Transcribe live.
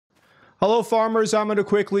Hello farmers, I'm going to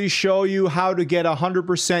quickly show you how to get a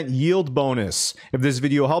 100% yield bonus. If this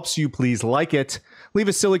video helps you, please like it, leave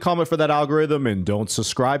a silly comment for that algorithm, and don't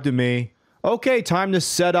subscribe to me. Okay, time to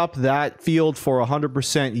set up that field for a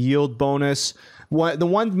 100% yield bonus. The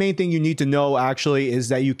one main thing you need to know actually is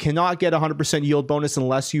that you cannot get a 100% yield bonus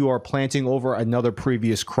unless you are planting over another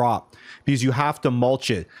previous crop, because you have to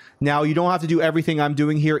mulch it. Now, you don't have to do everything I'm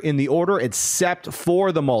doing here in the order except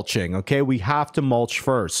for the mulching, okay? We have to mulch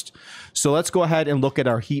first. So let's go ahead and look at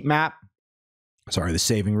our heat map. Sorry, the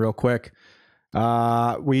saving real quick.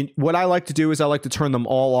 What I like to do is I like to turn them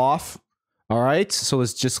all off. All right, so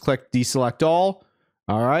let's just click deselect all.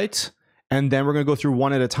 All right, and then we're going to go through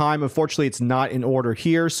one at a time. Unfortunately, it's not in order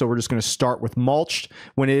here, so we're just going to start with mulched.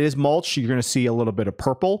 When it is mulched, you're going to see a little bit of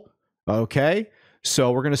purple. Okay,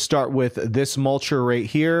 so we're going to start with this mulcher right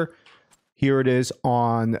here. Here it is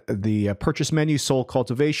on the purchase menu, Soil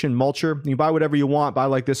Cultivation Mulcher. You buy whatever you want, but I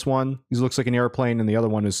like this one. This looks like an airplane, and the other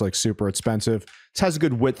one is like super expensive. This has a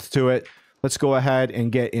good width to it. Let's go ahead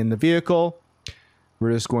and get in the vehicle.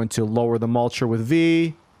 We're just going to lower the mulcher with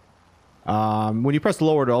V. When you press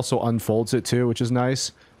lower, it also unfolds it too, which is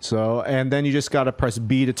nice. So, and then you just got to press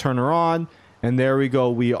B to turn her on. And there we go.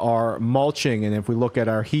 We are mulching. And if we look at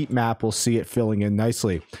our heat map, we'll see it filling in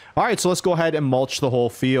nicely. All right, so let's go ahead and mulch the whole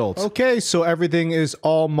field. Okay, so everything is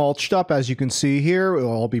all mulched up. As you can see here, it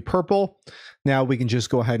will all be purple. Now we can just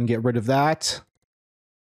go ahead and get rid of that.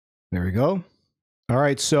 There we go. All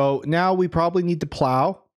right, so now we probably need to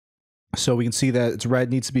plow. So we can see that it's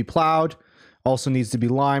red, needs to be plowed, also needs to be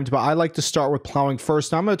limed, but I like to start with plowing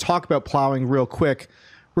first. Now I'm going to talk about plowing real quick.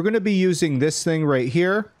 We're going to be using this thing right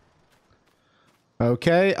here.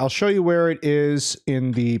 Okay, I'll show you where it is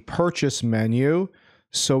in the purchase menu.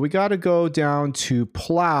 So we got to go down to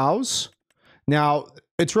plows. Now,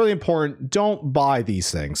 it's really important, don't buy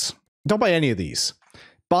these things. Don't buy any of these.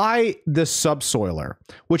 Buy the subsoiler,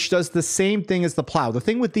 which does the same thing as the plow. The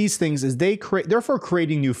thing with these things is they're for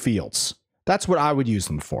creating new fields. That's what I would use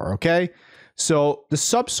them for, okay? So the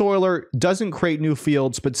subsoiler doesn't create new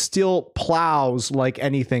fields, but still plows like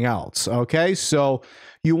anything else, okay? So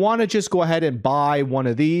you want to just go ahead and buy one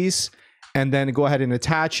of these and then go ahead and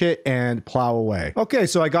attach it and plow away. Okay,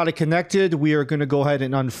 so I got it connected. We are going to go ahead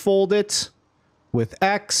and unfold it with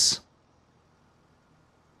X.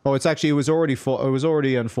 Oh, it's actually, it was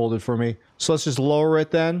already unfolded for me. So let's just lower it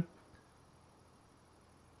then.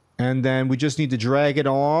 And then we just need to drag it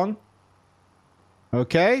along.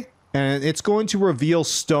 Okay. And it's going to reveal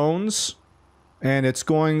stones. And it's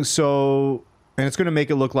going to make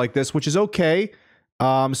it look like this, which is okay.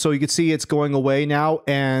 So you can see it's going away now.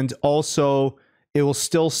 And also it will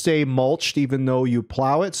still stay mulched even though you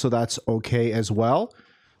plow it. So that's okay as well.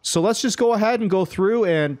 So let's just go ahead and go through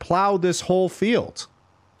and plow this whole field.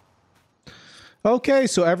 Okay,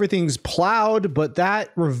 so everything's plowed, but that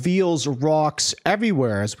reveals rocks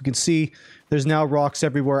everywhere. As we can see, there's now rocks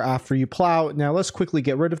everywhere after you plow. Now let's quickly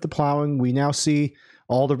get rid of the plowing. We now see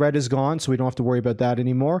all the red is gone, so we don't have to worry about that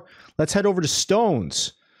anymore. Let's head over to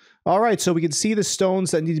stones. All right, so we can see the stones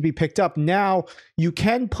that need to be picked up. Now, you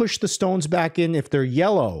can push the stones back in if they're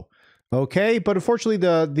yellow, okay? But unfortunately,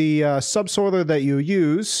 the subsoiler that you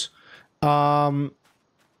use...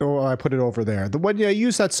 Oh, I put it over there. When you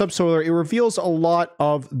use that subsoiler, it reveals a lot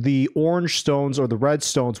of the orange stones or the red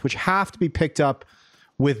stones, which have to be picked up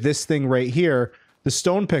with this thing right here, the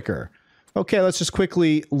stone picker. Okay, let's just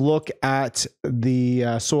quickly look at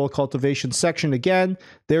the soil cultivation section again.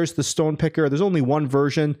 There's the stone picker. There's only one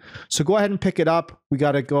version, so go ahead and pick it up. We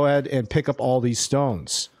got to go ahead and pick up all these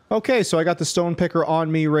stones. Okay, so I got the stone picker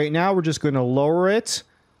on me right now. We're just going to lower it.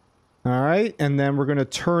 All right, and then we're going to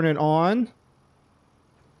turn it on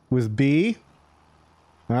with B.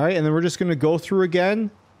 All right, and then we're just going to go through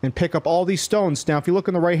again and pick up all these stones. Now, if you look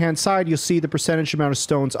on the right-hand side, you'll see the percentage amount of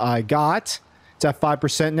stones I got. It's at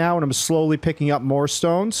 5% now, and I'm slowly picking up more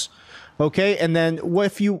stones. Okay, and then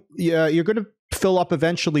if you're going to fill up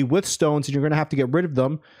eventually with stones, and you're going to have to get rid of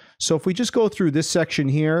them. So if we just go through this section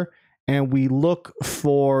here, and we look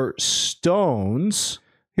for stones...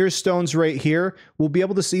 Here's stones right here. We'll be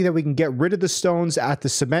able to see that we can get rid of the stones at the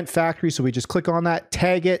cement factory. So we just click on that,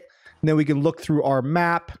 tag it, and then we can look through our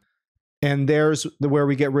map. And there's where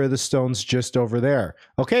we get rid of the stones just over there.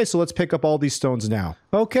 Okay, so let's pick up all these stones now.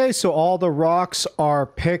 Okay, so all the rocks are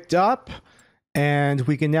picked up. And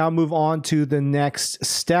we can now move on to the next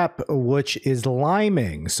step, which is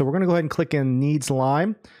liming. So we're going to go ahead and click in needs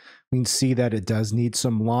lime. We can see that it does need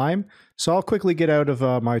some lime. So I'll quickly get out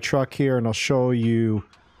of my truck here and I'll show you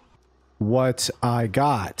what I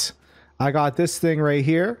got. I got this thing right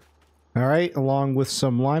here. All right, along with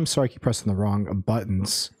some lime. Sorry, I keep pressing the wrong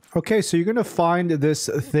buttons. Okay, so you're going to find this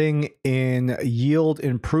thing in yield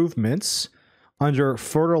improvements under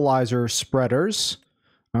fertilizer spreaders.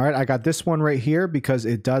 All right, I got this one right here because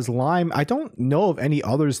it does lime. I don't know of any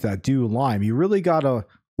others that do lime. You really got to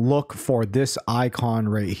look for this icon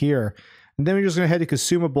right here. And then we're just going to head to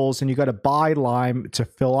consumables, and you got to buy lime to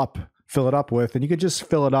fill it up with, and you can just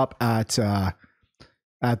fill it up at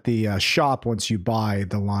the shop once you buy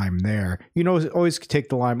the lime there. You know, always take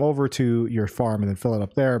the lime over to your farm and then fill it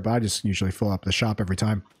up there, but I just usually fill up the shop every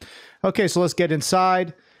time. Okay, so let's get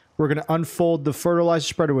inside. We're going to unfold the fertilizer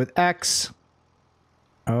spreader with X.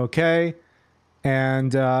 Okay,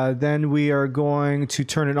 and then we are going to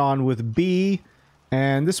turn it on with B.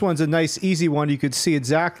 And this one's a nice, easy one. You could see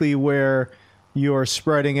exactly where you're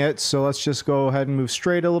spreading it. So let's just go ahead and move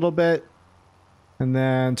straight a little bit. And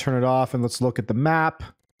then turn it off, and let's look at the map.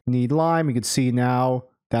 Need lime. You can see now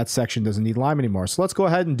that section doesn't need lime anymore. So let's go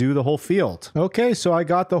ahead and do the whole field. Okay, so I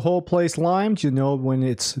got the whole place limed. You know when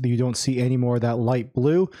you don't see any more of that light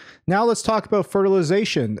blue. Now let's talk about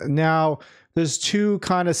fertilization. Now, there's two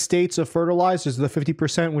kind of states of fertilizer. There's the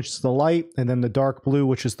 50%, which is the light, and then the dark blue,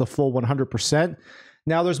 which is the full 100%.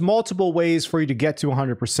 Now, there's multiple ways for you to get to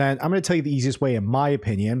 100%. I'm going to tell you the easiest way, in my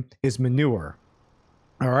opinion, is manure.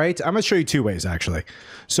 All right, I'm going to show you two ways, actually.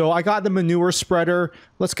 So I got the manure spreader.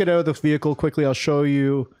 Let's get out of the vehicle quickly. I'll show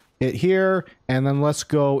you it here. And then let's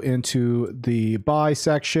go into the buy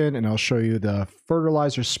section, and I'll show you the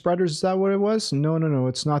fertilizer spreaders. Is that what it was? No,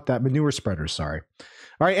 it's not that. Manure spreaders, sorry.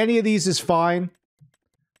 All right, any of these is fine.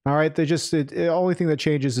 All right, the only thing that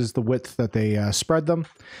changes is the width that they spread them.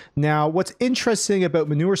 Now, what's interesting about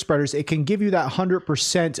manure spreaders, it can give you that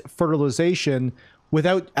 100% fertilization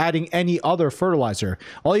without adding any other fertilizer.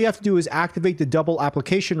 All you have to do is activate the double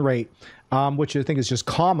application rate, which I think is just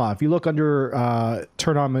comma. If you look under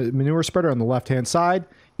turn on manure spreader on the left-hand side,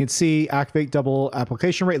 you can see activate double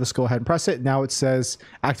application rate. Let's go ahead and press it. Now it says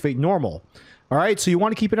activate normal. All right, so you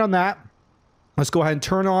want to keep it on that. Let's go ahead and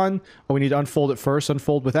turn on. Oh, we need to unfold it first.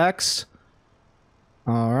 Unfold with X.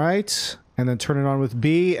 All right. And then turn it on with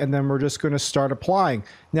B, and then we're just going to start applying.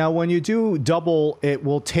 Now, when you do double, it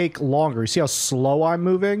will take longer. You see how slow I'm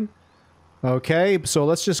moving? Okay, so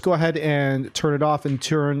let's just go ahead and turn it off and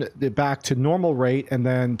turn it back to normal rate, and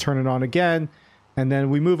then turn it on again. And then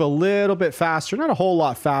we move a little bit faster, not a whole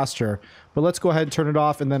lot faster, but let's go ahead and turn it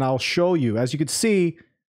off, and then I'll show you. As you can see,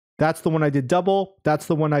 that's the one I did double. That's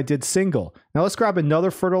the one I did single. Now let's grab another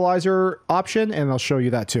fertilizer option, and I'll show you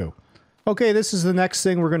that too. Okay, this is the next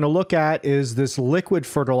thing we're going to look at is this liquid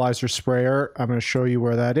fertilizer sprayer. I'm going to show you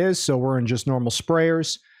where that is. So we're in just normal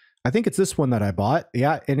sprayers. I think it's this one that I bought.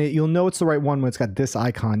 Yeah, and you'll know it's the right one when it's got this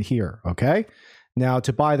icon here, okay? Now,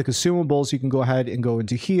 to buy the consumables, you can go ahead and go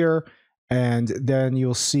into here, and then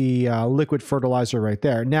you'll see liquid fertilizer right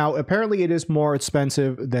there. Now, apparently it is more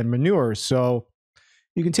expensive than manure, so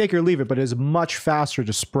you can take or leave it, but it is much faster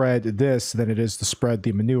to spread this than it is to spread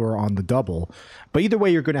the manure on the double. But either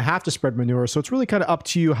way, you're going to have to spread manure, so it's really kind of up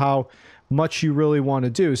to you how much you really want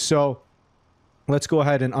to do. So let's go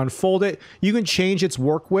ahead and unfold it. You can change its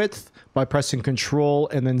work width by pressing Control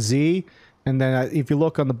and then Z. And then if you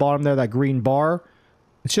look on the bottom there, that green bar,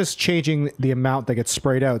 it's just changing the amount that gets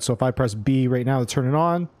sprayed out. So if I press B right now to turn it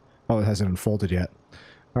on, oh, it hasn't unfolded yet.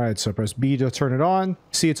 All right, so press B to turn it on.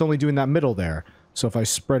 See, it's only doing that middle there. So if I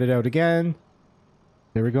spread it out again,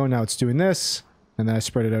 there we go. Now it's doing this. And then I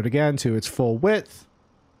spread it out again to its full width.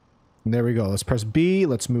 And there we go. Let's press B.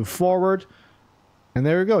 Let's move forward. And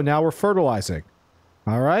there we go. Now we're fertilizing.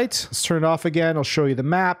 All right. Let's turn it off again. I'll show you the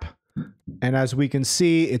map. And as we can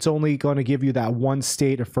see, it's only going to give you that one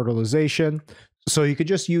state of fertilization. So you could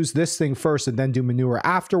just use this thing first and then do manure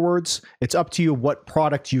afterwards. It's up to you what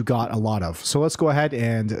product you got a lot of. So let's go ahead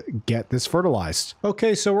and get this fertilized.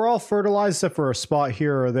 Okay, so we're all fertilized except for a spot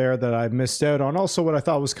here or there that I missed out on. Also, what I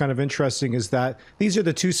thought was kind of interesting is that these are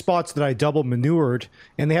the two spots that I double manured,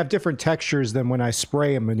 and they have different textures than when I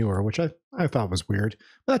spray a manure, which I thought was weird.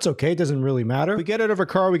 But that's okay, it doesn't really matter. If we get out of our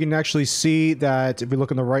car, we can actually see that if we look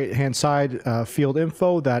on the right-hand side, field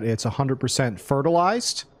info, that it's 100%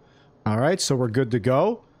 fertilized. All right, so we're good to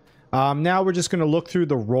go. Now we're just going to look through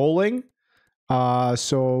the rolling.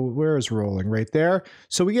 So where is rolling? Right there.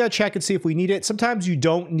 So we got to check and see if we need it. Sometimes you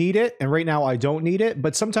don't need it, and right now I don't need it.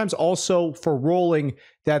 But sometimes also for rolling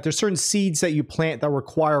that there's certain seeds that you plant that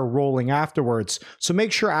require rolling afterwards. So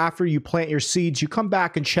make sure after you plant your seeds, you come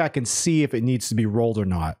back and check and see if it needs to be rolled or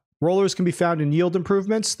not. Rollers can be found in yield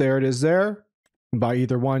improvements. There it is there. Buy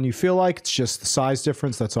either one you feel like. It's just the size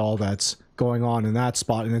difference. That's all that's going on in that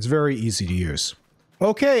spot, and it's very easy to use.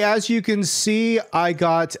 Okay, as you can see, I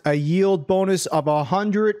got a yield bonus of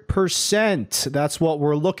 100%. That's what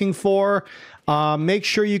we're looking for. Make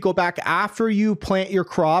sure you go back after you plant your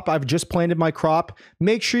crop. I've just planted my crop.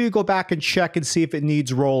 Make sure you go back and check and see if it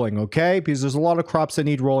needs rolling, okay? Because there's a lot of crops that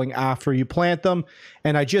need rolling after you plant them.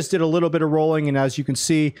 And I just did a little bit of rolling, and as you can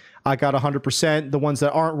see, I got 100%. The ones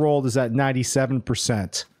that aren't rolled is at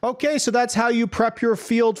 97%. Okay, so that's how you prep your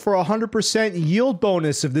field for 100% yield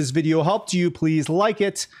bonus. If this video helped you, please like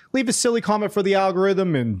it, leave a silly comment for the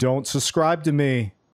algorithm, and don't subscribe to me.